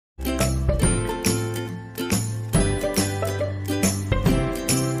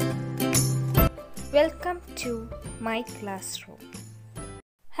Welcome to my class room.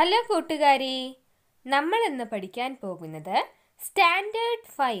 Hello കൂട്ടുകാരെ, നമ്മൾ ഇന്ന് പഠിക്കാൻ പോകുന്നത് സ്റ്റാൻഡേർഡ്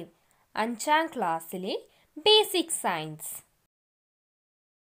 5 5ാം ക്ലാസ്സിലെ ബേസിക് സയൻസ്.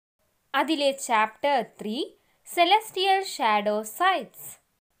 അതിലെ ചാപ്റ്റർ 3 സെലസ്റ്റിയൽ ഷാഡോ സൈറ്റ്സ്,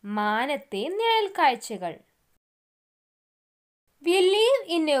 മാനത്തെ നിഴൽ കാഴ്ചകൾ. We live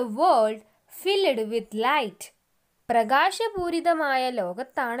in a world filled with light. പ്രകാശപൂരിതമായ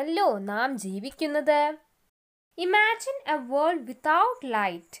ലോകത്താണല്ലോ നാം ജീവിക്കുന്നത്. Imagine A world without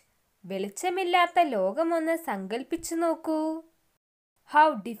light. വെളിച്ചമില്ലാത്ത ലോകമൊന്ന് സങ്കല്പിച്ചു നോക്കൂ. How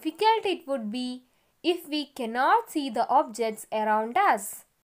difficult it would be if we cannot see the objects around us.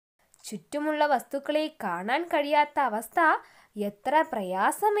 ചുറ്റുമുള്ള വസ്തുക്കളെ കാണാൻ കഴിയാത്ത അവസ്ഥ എത്ര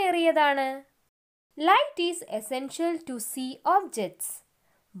പ്രയാസമേറിയതാണ്. Light is essential to see objects.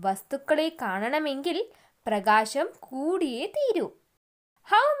 വസ്തുക്കളെ കാണണമെങ്കിൽ പ്രകാശം കൂടിയേ തീരൂ.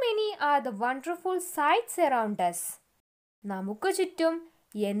 How many are the wonderful sights around us? നമുക്ക് ചുറ്റും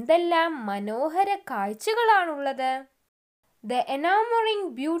എന്തെല്ലാം മനോഹര കാഴ്ചകളാണുള്ളത്. The enamoring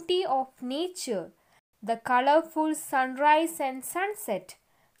beauty of nature, the colorful sunrise and sunset,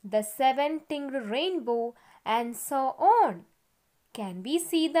 the 7-tinged rainbow and so on. Can we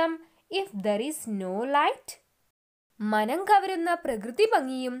see them if there is no light? മനം കവരുന്ന പ്രകൃതി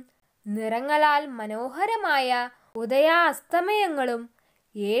ഭംഗിയും നിറങ്ങളാൽ മനോഹരമായ ഉദയാസ്തമയങ്ങളും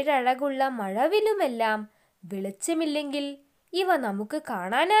 7 അഴകുള്ള മഴവിലുമെല്ലാം വെളിച്ചമില്ലെങ്കിൽ ഇവ നമുക്ക്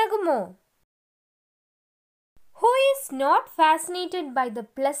കാണാനാകുമോ? Who is not fascinated by the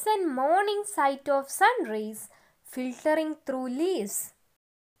pleasant morning sight of sun rays filtering through leaves?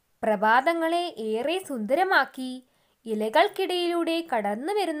 പ്രഭാതങ്ങളെ ഏറെ സുന്ദരമാക്കി ഇലകൾക്കിടയിലൂടെ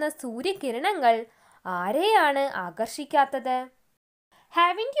കടന്നു വരുന്ന സൂര്യകിരണങ്ങൾ ആരെയാണ് ആകർഷിക്കാത്തത്?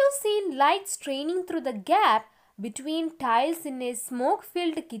 Haven't you seen light straining through the gap between tiles in a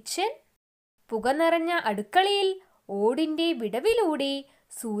smoke-filled kitchen? പുക നിറഞ്ഞ അടുക്കളയിൽ ഓടിന്റെ വിടവിലൂടെ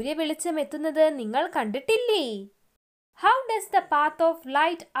സൂര്യവെളിച്ചം എത്തുന്നത് നിങ്ങൾ കണ്ടിട്ടില്ലേ? How does the path of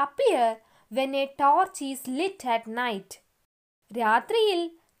light appear when a torch is lit at night? രാത്രിയിൽ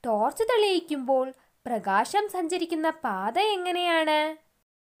ടോർച്ച് തെളിയിക്കുമ്പോൾ പ്രകാശം സഞ്ചരിക്കുന്ന പാത എങ്ങനെയാണ്?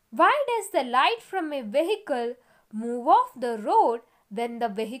 Why does the light from a vehicle move off the road when the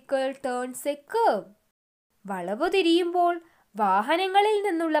vehicle turns a curve? വളവ് തിരിയുമ്പോൾ വാഹനങ്ങളിൽ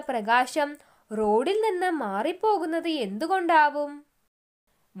നിന്നുള്ള പ്രകാശം റോഡിൽ നിന്ന് മാറിപ്പോകുന്നത് എന്തുകൊണ്ടാവും?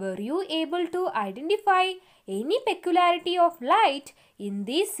 Were you able to identify any peculiarity of light in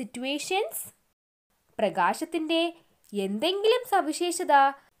these situations? പ്രകാശത്തിന്റെ എന്തെങ്കിലും സവിശേഷത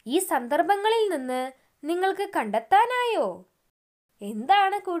ഈ സന്ദർഭങ്ങളിൽ നിന്ന് നിങ്ങൾക്ക് കണ്ടെത്താനായോ?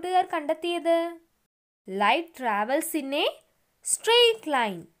 എന്താണ് കൂട്ടുകാർ കണ്ടെത്തിയത്? Light travels in A straight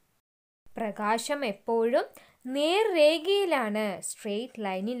line. പ്രകാശം എപ്പോഴും നേർരേഖയിലാണ്, സ്ട്രെയിറ്റ്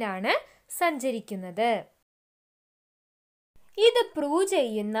ലൈനിലാണ് സഞ്ചരിക്കുന്നത്. ഇത് പ്രൂവ്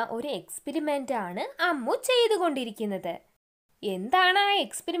ചെയ്യുന്ന ഒരു എക്സ്പെരിമെന്റ് ആണ് അമ്മു ചെയ്തുകൊണ്ടിരിക്കുന്നത്. എന്താണ് ആ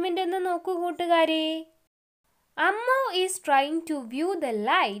എക്സ്പെരിമെന്റ് എന്ന് നോക്കൂ കൂട്ടുകാരെ. Ammu is trying to view the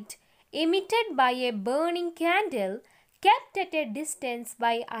light emitted by A burning candle kept at a distance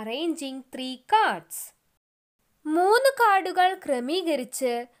by arranging 3 cards. 3 കാർഡുകൾ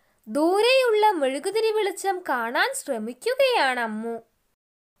ക്രമീകരിച്ച് ദൂരെയുള്ള മെഴുകുതിരി വെളിച്ചം കാണാൻ ശ്രമിക്കുകയാണ് Ammu.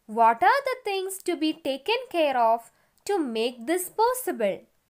 What are the things to be taken care of to make this possible?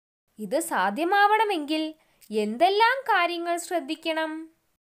 ഇത് സാധ്യമാവണമെങ്കിൽ എന്തെല്ലാം കാര്യങ്ങൾ ശ്രദ്ധിക്കണം?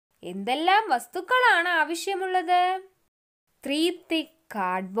 എന്തെല്ലാം വസ്തുക്കളാണ് ആവശ്യമുള്ളത്? 3 thick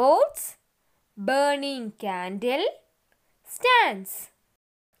cardboards, burning candle, stands.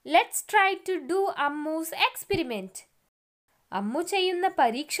 Let's try to do Ammu's experiment. Ammu ചെയ്യുന്ന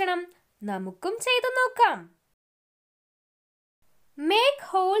പരീക്ഷണം നമുക്കും ചെയ്തു നോക്കാം. Make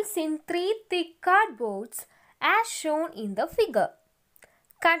holes in 3 thick cardboards as shown in the figure.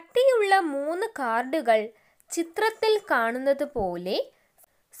 കട്ടിയുള്ള 3 കാർഡുകൾ ചിത്രത്തിൽ കാണുന്നത് പോലെ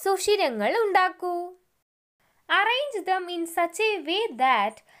സുഷിരങ്ങൾ ഉണ്ടാക്കൂ. Arrange them in such a way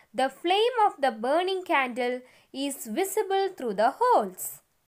that the flame of the burning candle is visible through the holes.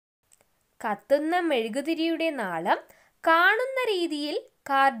 കത്തുന്ന മെഴുകുതിരിയുടെ നാളം കാണുന്ന രീതിയിൽ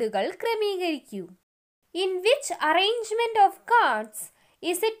കാർഡുകൾ ക്രമീകരിക്കൂ. In which arrangement of cards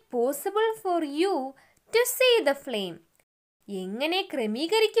is it possible for you to see the flame? എങ്ങനെ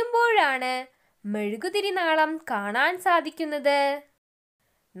ക്രമീകരിക്കുമ്പോഴാണ് മെഴുകുതിരി നാളം കാണാൻ സാധിക്കുന്നത്?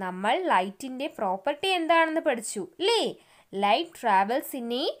 നമ്മൾ ലൈറ്റിന്റെ പ്രോപ്പർട്ടി എന്താണെന്ന് പഠിച്ചു അല്ലേ? Light travels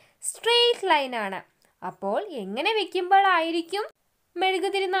in A straight line ആണ്. അപ്പോൾ എങ്ങനെ വെക്കുമ്പോഴായിരിക്കും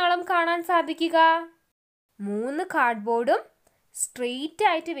മെഴുകുതിരി നാളം കാണാൻ സാധിക്കുക? 3 കാർഡ്ബോർഡും സ്ട്രെയിറ്റ്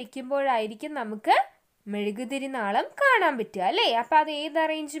ആയിട്ട് വെക്കുമ്പോഴായിരിക്കും നമുക്ക് മെഴുകുതിരി നാളം കാണാൻ പറ്റുക അല്ലേ? അപ്പം അത് ഏത്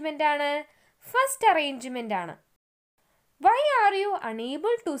അറേഞ്ച്മെന്റ് ആണ്? ഫസ്റ്റ് അറേഞ്ച്മെന്റ് ആണ്. Why are you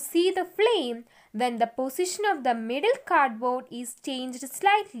unable to see the flame when the position of the middle cardboard is changed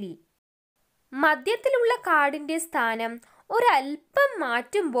slightly? മധ്യത്തിലുള്ള കാർഡിന്റെ സ്ഥാനം ഒരൽപ്പം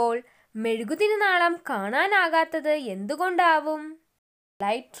മാറ്റുമ്പോൾ മെഴുകുതിരിനാളം കാണാനാകാത്തത് എന്തുകൊണ്ടാവും?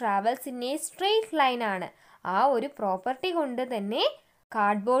 Light travels in A straight line ആണ്. ആ ഒരു പ്രോപ്പർട്ടി കൊണ്ട് തന്നെ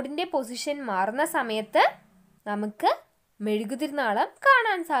കാർഡ്ബോർഡിന്റെ പൊസിഷൻ മാറുന്ന സമയത്ത് നമുക്ക് മെഴുകുതിരിനാളം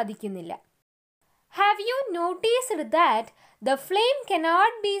കാണാൻ സാധിക്കുന്നില്ല. Have you noticed that the flame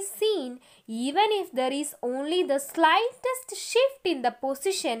cannot be seen even if there is only the slightest shift in the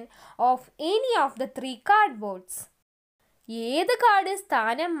position of any of the 3 cardboards? ഏത് കാർഡ്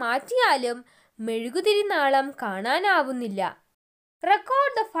സ്ഥാനം മാറ്റിയാലും മെഴുകുതിരിനാളം കാണാനാവുന്നില്ല.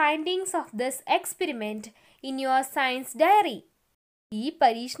 Record the findings of this experiment in your science diary. ഈ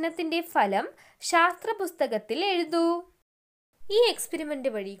പരീക്ഷണത്തിന്റെ ഫലം ശാസ്ത്രപുസ്തകത്തിൽ എഴുതൂ. ഈ experiment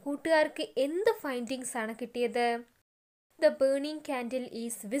വഴി കൂട്ടുകാർക്ക് എന്ത് findings ആണ് കിട്ടിയത്? The burning candle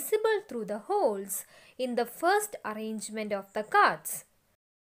is visible through the holes in the first arrangement of the cards.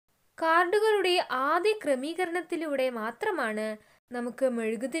 കാർഡുകളുടെ ആദ്യ ക്രമീകരണത്തിലൂടെ മാത്രമാണ് നമുക്ക്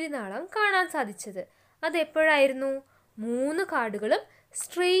മെഴുകുതിരിനാളം കാണാൻ സാധിച്ചത്. അതെപ്പോഴായിരുന്നു? 3 കാർഡുകളും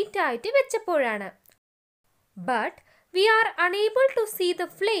സ്ട്രെയിറ്റ് ആയിട്ട് വെച്ചപ്പോഴാണ്. But we are unable to see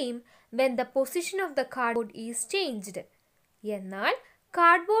the flame when the position of the cardboard is changed. എന്നാൽ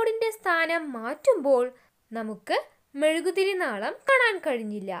കാർഡ്ബോർഡിന്റെ സ്ഥാനം മാറ്റുമ്പോൾ നമുക്ക് മെഴുകുതിരിനാളം കാണാൻ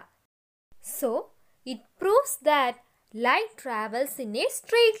കഴിഞ്ഞില്ല. So it proves that light travels in a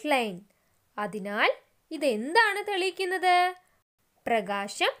straight line. അതിനാൽ ഇതെന്താണ് തെളിയിക്കുന്നത്?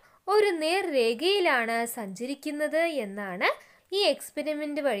 പ്രകാശം ഒരു നേർരേഖയിലാണ് സഞ്ചരിക്കുന്നത് എന്നാണ് ഈ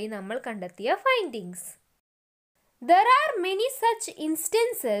എക്സ്പെരിമെന്റ് വഴി നമ്മൾ കണ്ടെത്തിയ findings. There are many such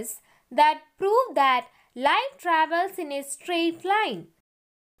instances that prove that light travels in a straight line.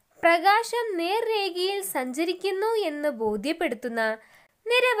 പ്രകാശം നേർരേഖയിൽ സഞ്ചരിക്കുന്നു എന്ന് ബോധ്യപ്പെടുത്തുന്ന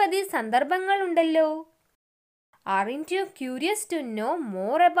നിരവധി സന്ദർഭങ്ങളുണ്ടല്ലോ. Aren't you curious to know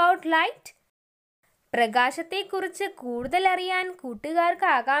more about light? പ്രകാശത്തെക്കുറിച്ച് കൂടുതൽ അറിയാൻ കൂട്ടുകാർക്ക്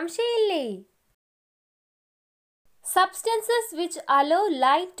ആകാംക്ഷയില്ലേ? Substances which allow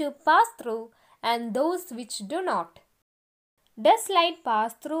light to pass through and those which do not. Does light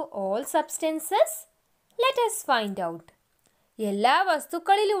pass through all substances? Let us find out. എല്ലാ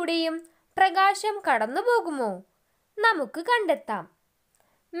വസ്തുക്കളിലൂടെയും പ്രകാശം കടന്നു പോകുമോ? നമുക്ക് കണ്ടെത്താം.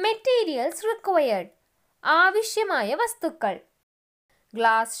 Materials required. ആവശ്യമായ വസ്തുക്കൾ.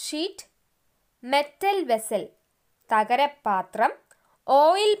 Glass sheet, metal vessel, തകരപ്പാത്രം,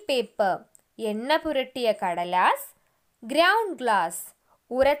 oil paper, എണ്ണ പുരട്ടിയ കടലാസ്, ground glass,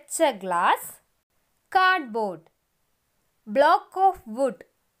 ഉരച്ച glass, cardboard, block of wood,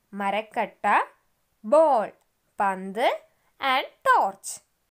 മരക്കട്ട, ball, പന്ത്, and torch.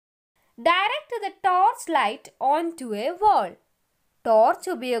 Direct the torch light onto a wall. Torch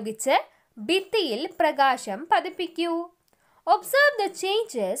ഉപയോഗിച്ച് ഭിത്തിയിൽ പ്രകാശം പതിപ്പിക്കൂ. Observe the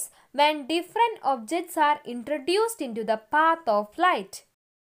changes when different objects are introduced into the path of light.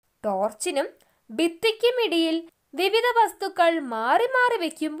 ടോർച്ചിനും ഭിത്തിക്കുമിടയിൽ വിവിധ വസ്തുക്കൾ മാറി മാറി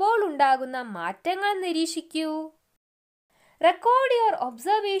വയ്ക്കുമ്പോൾ ഉണ്ടാകുന്ന മാറ്റങ്ങൾ നിരീക്ഷിക്കൂ. Record your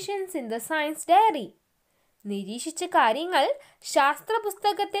observations in the science diary. നിരീക്ഷിച്ച കാര്യങ്ങൾ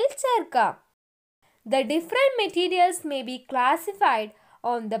ശാസ്ത്രപുസ്തകത്തിൽ ചേർക്കാം. The different materials may be classified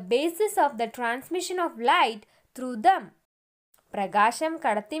on the basis of the transmission of light through them. പ്രകാശം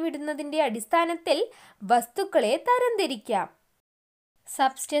കടത്തിവിടുന്നതിന്റെ അടിസ്ഥാനത്തിൽ വസ്തുക്കളെ തരംതിരിക്കാം.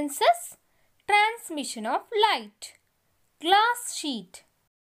 Substances, transmission of light. Glass sheet.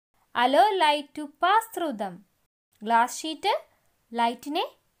 Allow light to pass through them. Glass sheet ലൈറ്റിനെ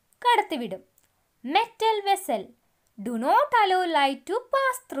കടത്തിവിടും. Metal vessel. Do not allow light to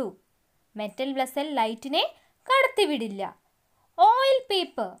pass through. Metal vessel ലൈറ്റിനെ കടത്തിവിടില്ല. Oil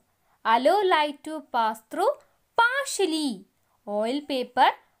paper. Hello light to pass through partially. Oil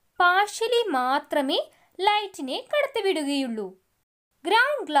paper partially മാത്രമേ ലൈറ്റിനെ കടത്തിവിടുകയുള്ളൂ.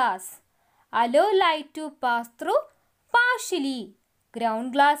 Ground glass. Hello light to pass through partially.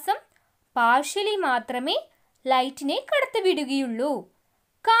 Ground ഗ്ലാസും partially മാത്രമേ ലൈറ്റിനെ കടത്തിവിടുകയുള്ളൂ.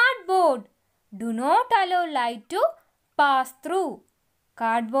 Cardboard. Do not allow light to pass through.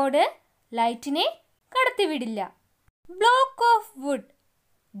 Cardboard ലൈറ്റിനെ കടത്തിവിടില്ല. Block of wood.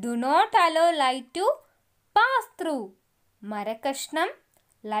 Do not allow light to pass through. മരക്കഷ്ണം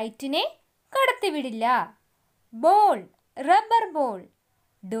ലൈറ്റിനെ കടത്തിവിടില്ല. Ball, rubber ball.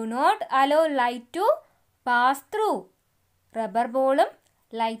 Do not allow light to pass through. Rubber ബോളും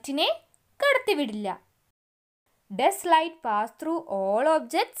ലൈറ്റിനെ കടത്തിവിടില്ല. Does light pass through all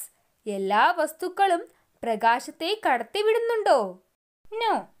objects? എല്ലാ വസ്തുക്കളും പ്രകാശത്തെ കടത്തിവിടുന്നുണ്ടോ?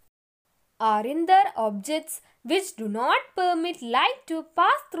 No. are in there objects which do not permit light to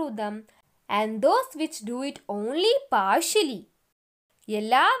pass through them and those which do it only partially.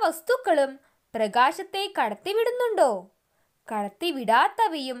 എല്ലാ വസ്തുക്കളും പ്രകാശത്തെ കടത്തിവിടുന്നുണ്ടോ?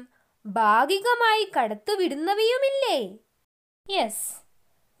 കടത്തിവിടാത്തവയും ഭാഗികമായി കടത്തിവിടുന്നവയുമില്ലേ? Yes,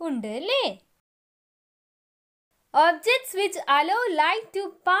 ഉണ്ട് അല്ലേ? Objects which allow light to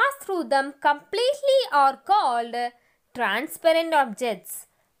pass through them completely are called transparent objects.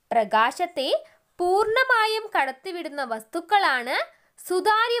 പ്രകാശത്തെ പൂർണ്ണമായും കടത്തിവിടുന്ന വസ്തുക്കളാണ്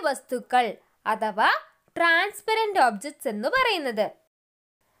സുതാര്യ വസ്തുക്കൾ അഥവാ ട്രാൻസ്പെറന്റ് ഒബ്ജക്ട്സ് എന്ന് പറയുന്നത്.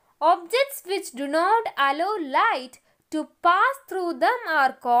 Objects which do not allow light to pass through them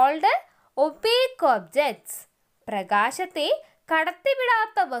are called opaque objects. പ്രകാശത്തെ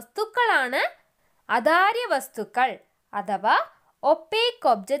കടത്തിവിടാത്ത വസ്തുക്കളാണ് അധാര്യ വസ്തുക്കൾ അഥവാ ഒപ്പേക്ക്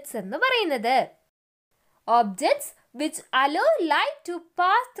ഒബ്ജക്ട്സ് എന്ന് പറയുന്നത്. Objects which allow light to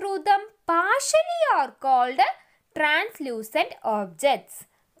pass through them partially are called translucent objects.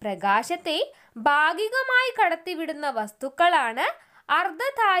 പ്രകാശത്തെ ഭാഗികമായി കടത്തിവിടുന്ന വസ്തുക്കളാണ്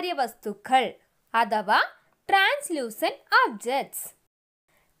അർദ്ധധാര്യ വസ്തുക്കൾ അഥവാ translucent objects.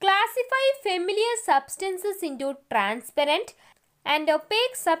 Classify familiar substances into transparent and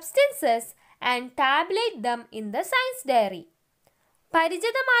opaque substances and tabulate them in the science diary.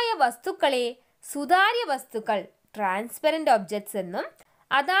 പരിചിതമായ വസ്തുക്കളെ സുതാര്യ വസ്തുക്കൾ ട്രാൻസ്പെറന്റ് ഒബ്ജക്ട്സ് എന്നും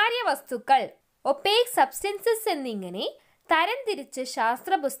അധാര്യ വസ്തുക്കൾ ഒപ്പേക്ക് സബ്സ്റ്റൻസസ് എന്നിങ്ങനെ തരംതിരിച്ച്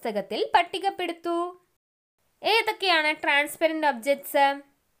ശാസ്ത്ര പുസ്തകത്തിൽ പട്ടികപ്പെടുത്തൂ. ഏതൊക്കെയാണ് transparent objects?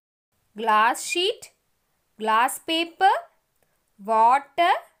 Glass sheet, glass paper,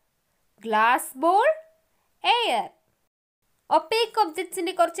 water, glass ball, air. Opaque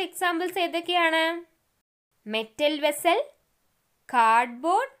ഒബ്ജക്ട്സിന്റെ കുറച്ച് എക്സാമ്പിൾസ് ഏതൊക്കെയാണ്? Metal vessel,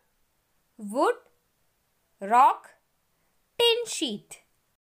 cardboard, would, rock, tin sheet.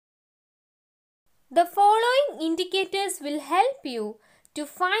 The following indicators will help you to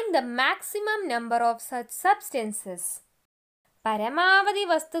find the maximum number of such substances. പരമാവധി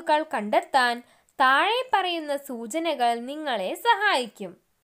വസ്തുക്കൾ കണ്ടെത്താൻ താഴെ പറയുന്ന സൂചനകൾ നിങ്ങളെ സഹായിക്കും.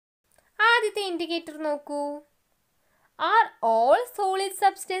 ആദ്യത്തെ ഇൻഡിക്കേറ്റർ നോക്കൂ. Are all solid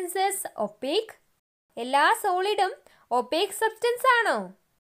substances opaque? എല്ലാ സോളിഡും ഒപ്പേക്ക് സബ്സ്റ്റൻസ് ആണോ?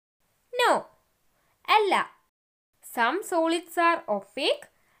 No, അല്ല. Some solids are opaque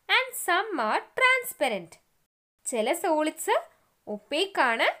and some are transparent. ചില സോളിഡ്സ് ഒപ്പേക്ക്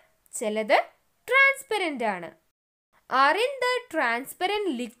ആണ്, ചിലത് ട്രാൻസ്പെറന്റ് ആണ്. Are in the transparent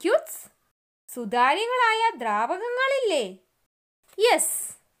liquids? സുതാര്യങ്ങളായ ദ്രാവകങ്ങളില്ലേ? Yes,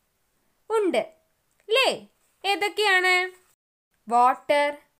 ഉണ്ട് അല്ലേ? ഏതൊക്കെയാണ്?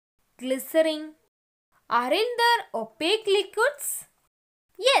 Water, glycerin. Are in the opaque liquids?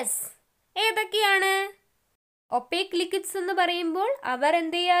 Yes, ഏതൊക്കെയാണ്? ഒപ്പേക്ക് ലിക്വിഡ്സ് എന്ന് പറയുമ്പോൾ അവർ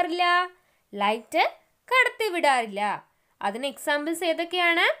എന്ത് ചെയ്യാറില്ല? ലൈറ്റ് കടത്തിവിടാറില്ല. അതിന് എക്സാമ്പിൾസ്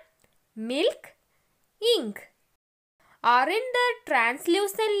ഏതൊക്കെയാണ്? Milk, ink. Are in the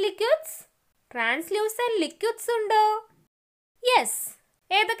translucent liquids? Translucent liquids ഉണ്ടോ? യെസ്,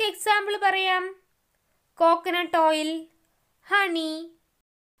 ഏതൊക്കെ എക്സാമ്പിൾ പറയാം? Coconut oil, honey.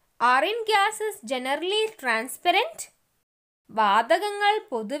 Are in gases generally transparent? വാതകങ്ങൾ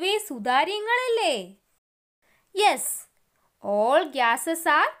പൊതുവെ സുതാര്യങ്ങളല്ലേ? Yes, all gases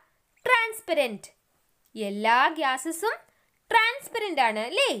are transparent. എല്ലാ ഗ്യാസസും ട്രാൻസ്പെറന്റ് ആണ്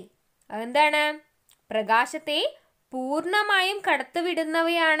അല്ലേ? അതെന്താണ്? പ്രകാശത്തെ പൂർണ്ണമായും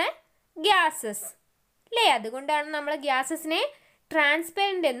കടത്തിവിടുന്നവയാണ് ഗ്യാസസ് അല്ലേ? അതുകൊണ്ടാണ് നമ്മൾ ഗ്യാസസിനെ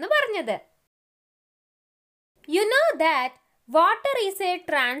ട്രാൻസ്പെറന്റ് എന്ന് പറഞ്ഞത്. You know that water is a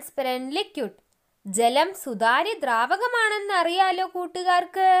transparent liquid. ജലം സുതാര്യ ദ്രാവകമാണെന്ന് അറിയാലോ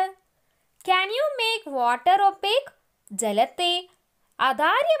കൂട്ടുകാർക്ക്. Can you make water opaque? ജലത്തെ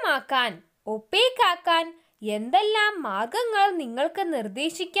അധാര്യമാക്കാൻ, ഒപ്പേക്ക് ആക്കാൻ എന്തെല്ലാം മാർഗങ്ങൾ നിങ്ങൾക്ക്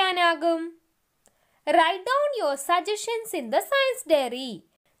നിർദ്ദേശിക്കാനാകും? Write down your suggestions in the science diary.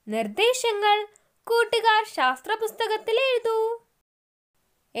 നിർദ്ദേശങ്ങൾ കൂട്ടുകാർ ശാസ്ത്ര പുസ്തകത്തിൽ എഴുതൂ.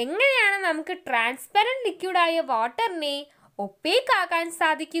 എങ്ങനെയാണ് നമുക്ക് ട്രാൻസ്പെറന്റ് ലിക്വിഡായ വാട്ടറിനെ ഒപ്പേക്ക് ആക്കാൻ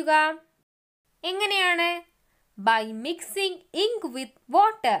സാധിക്കുക? എങ്ങനെയാണ്? By mixing ink with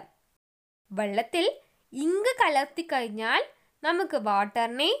water. വെള്ളത്തിൽ ഇങ്ക് കലർത്തി കഴിഞ്ഞാൽ നമുക്ക്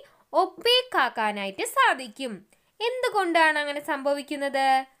വാട്ടറിനെ ഒപ്പേക്ക് ആക്കാനായിട്ട് സാധിക്കും. എന്തുകൊണ്ടാണ് അങ്ങനെ സംഭവിക്കുന്നത്?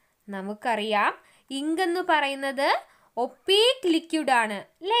 നമുക്കറിയാം, ഇങ്ക് എന്ന് പറയുന്നത് ഒപ്പേക്ക് ലിക്വിഡ് ആണ്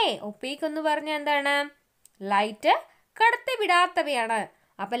അല്ലേ? ഒപ്പേക്ക് എന്ന് പറഞ്ഞാൽ എന്താണ്? ലൈറ്റ് കടത്തിവിടാത്തവയാണ്.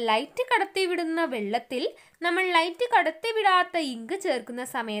 അപ്പം ലൈറ്റ് കടത്തിവിടുന്ന വെള്ളത്തിൽ നമ്മൾ ലൈറ്റ് കടത്തിവിടാത്ത ഇങ്ക് ചേർക്കുന്ന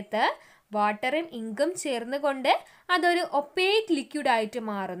സമയത്ത് വാട്ടറും ഇങ്കും ചേർന്നുകൊണ്ട് അതൊരു ഒപ്പേക്ക് ലിക്വിഡായിട്ട്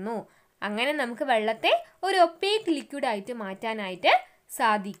മാറുന്നു. അങ്ങനെ നമുക്ക് വെള്ളത്തെ ഒരു ഒപ്പേക്ക് ലിക്വിഡായിട്ട് മാറ്റാനായിട്ട്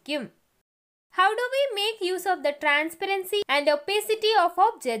സാധിക്കും. How do we make use of the transparency and opacity of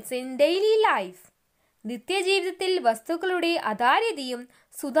objects in daily life? നിത്യജീവിതത്തിൽ വസ്തുക്കളുടെ അതാര്യതയും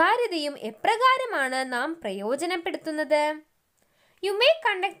സുതാര്യതയും എപ്രകാരമാണ് നാം പ്രയോജനപ്പെടുത്തുന്നത്? You may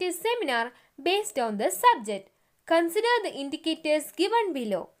conduct a seminar based on the subject. Consider the indicators given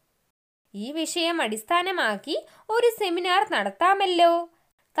below. ഈ വിഷയം അടിസ്ഥാനമാക്കി ഒരു സെമിനാർ നടത്താമല്ലോ.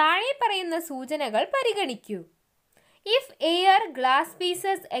 താഴെ പറയുന്ന സൂചനകൾ പരിഗണിക്കൂ. If air, glass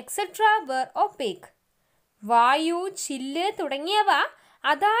pieces, etc. were opaque, വായു, ചില്ല് തുടങ്ങിയവ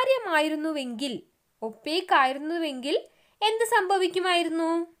അതാര്യമായിരുന്നുവെങ്കിൽ, ഒപ്പേക്ക് ആയിരുന്നുവെങ്കിൽ എന്ത് സംഭവിക്കുമായിരുന്നു?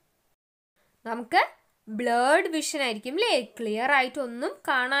 നമുക്ക് ബ്ലർഡ് വിഷൻ ആയിരിക്കും അല്ലേ? ക്ലിയർ ആയിട്ടൊന്നും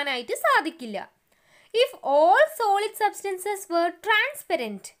കാണാനായിട്ട് സാധിക്കില്ല. If all solid substances were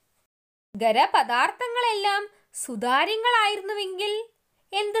transparent, ഖരപദാർത്ഥങ്ങളെല്ലാം സുതാര്യങ്ങളായിരുന്നുവെങ്കിൽ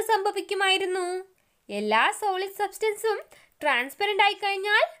എന്ത് സംഭവിക്കുമായിരുന്നു? എല്ലാ സോളിഡ് സബ്സ്റ്റൻസും ട്രാൻസ്പെറൻ്റ് ആയി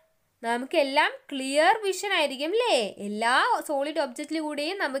കഴിഞ്ഞാൽ നമുക്കെല്ലാം ക്ലിയർ വിഷൻ ആയിരിക്കും അല്ലേ? എല്ലാ സോളിഡ്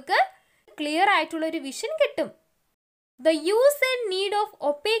ഒബ്ജക്റ്റിലൂടെയും നമുക്ക് ക്ലിയർ ആയിട്ടുള്ളൊരു വിഷൻ കിട്ടും. The use and need of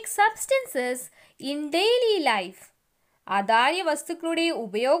opaque substances in daily life. അതാര്യ വസ്തുക്കളുടെ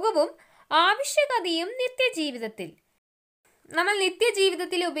ഉപയോഗവും ആവശ്യകതയും നിത്യജീവിതത്തിൽ. നമ്മൾ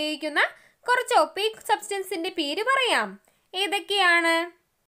നിത്യജീവിതത്തിൽ ഉപയോഗിക്കുന്ന കുറച്ച് ഒപ്പേക്ക് സബ്സ്റ്റൻസിൻ്റെ പേര് പറയാം. ഏതൊക്കെയാണ്?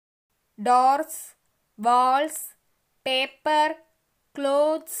 ഡോർസ്, വാൾസ്, പേപ്പർ,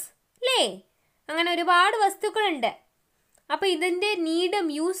 ക്ലോത്ത്സ് അല്ലേ? അങ്ങനെ ഒരുപാട് വസ്തുക്കളുണ്ട്. അപ്പോൾ ഇതിൻ്റെ നീഡും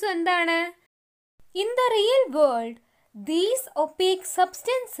യൂസും എന്താണ്? In the real world, these opaque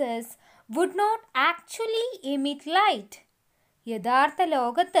substances would not actually emit light. യഥാർത്ഥ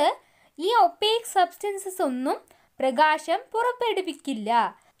ലോകത്ത് ഈ ഒപ്പേക്ക് സബ്സ്റ്റൻസസ് ഒന്നും പ്രകാശം പുറപ്പെടുവിക്കില്ല,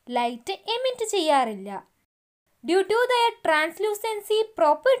 ലൈറ്റ് എമിറ്റ് ചെയ്യാറില്ല. Due to their translucency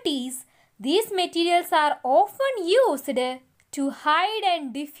properties, these materials are often used to hide and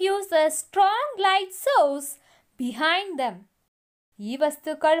diffuse a strong light source behind them. ഈ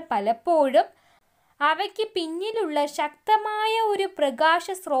വസ്തുക്കൾ പലപ്പോഴും അവയ്ക്ക് പിന്നിലുള്ള ശക്തമായ ഒരു പ്രകാശ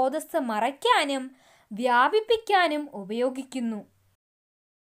സ്രോതസ്സ് മറയ്ക്കാനും വ്യാപിപ്പിക്കാനും ഉപയോഗിക്കുന്നു.